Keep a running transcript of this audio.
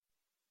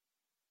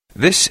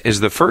This is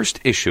the first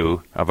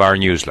issue of our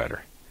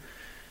newsletter.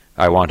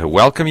 I want to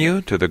welcome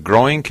you to the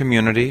growing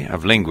community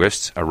of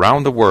linguists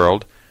around the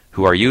world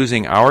who are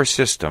using our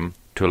system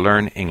to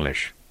learn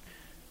English.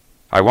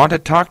 I want to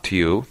talk to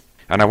you,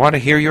 and I want to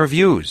hear your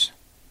views.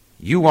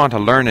 You want to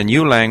learn a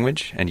new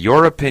language, and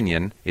your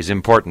opinion is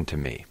important to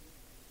me.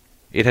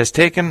 It has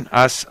taken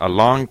us a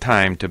long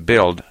time to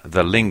build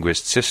the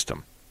linguist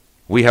system.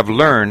 We have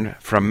learned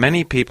from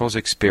many people's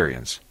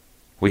experience.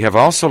 We have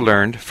also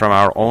learned from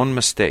our own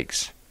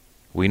mistakes.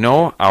 We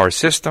know our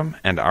system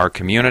and our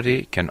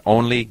community can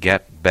only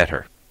get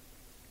better.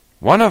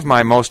 One of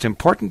my most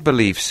important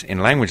beliefs in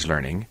language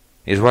learning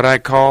is what I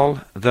call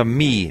the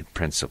me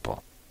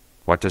principle.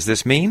 What does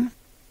this mean?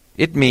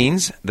 It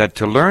means that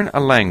to learn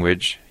a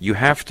language, you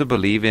have to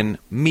believe in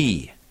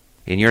me,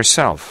 in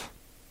yourself.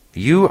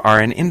 You are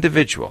an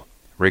individual,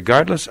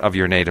 regardless of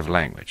your native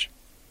language.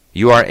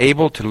 You are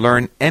able to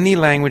learn any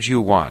language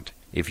you want,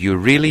 if you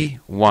really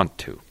want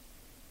to.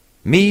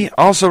 Me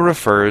also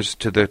refers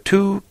to the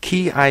two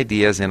key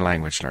ideas in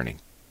language learning: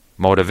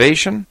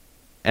 motivation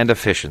and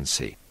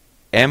efficiency.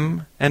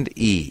 M and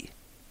E,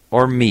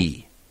 or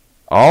me.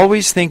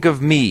 Always think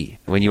of me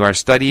when you are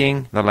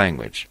studying the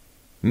language.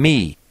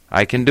 Me,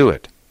 I can do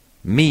it.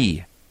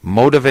 Me,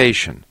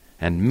 motivation.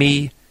 And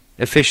me,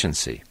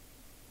 efficiency.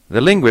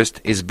 The linguist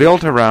is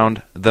built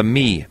around the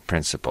me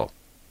principle.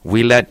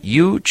 We let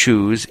you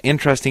choose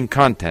interesting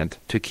content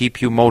to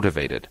keep you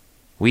motivated.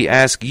 We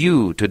ask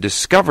you to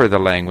discover the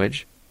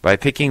language by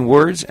picking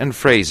words and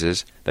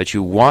phrases that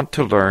you want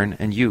to learn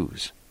and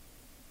use.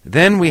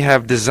 Then we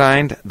have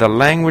designed the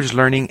language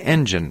learning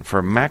engine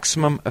for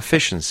maximum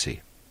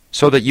efficiency,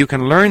 so that you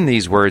can learn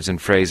these words and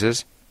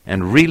phrases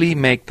and really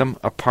make them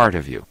a part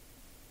of you.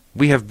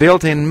 We have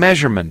built in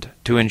measurement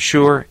to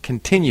ensure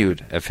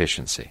continued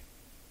efficiency.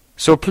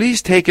 So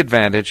please take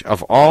advantage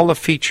of all the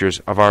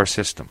features of our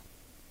system.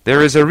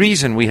 There is a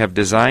reason we have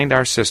designed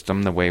our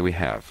system the way we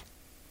have.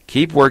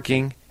 Keep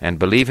working and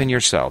believe in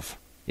yourself.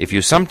 If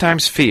you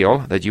sometimes feel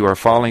that you are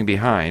falling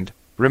behind,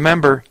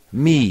 remember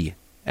me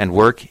and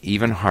work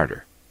even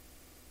harder.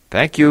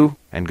 Thank you,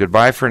 and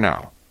goodbye for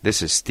now.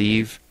 This is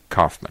Steve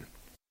Kaufmann.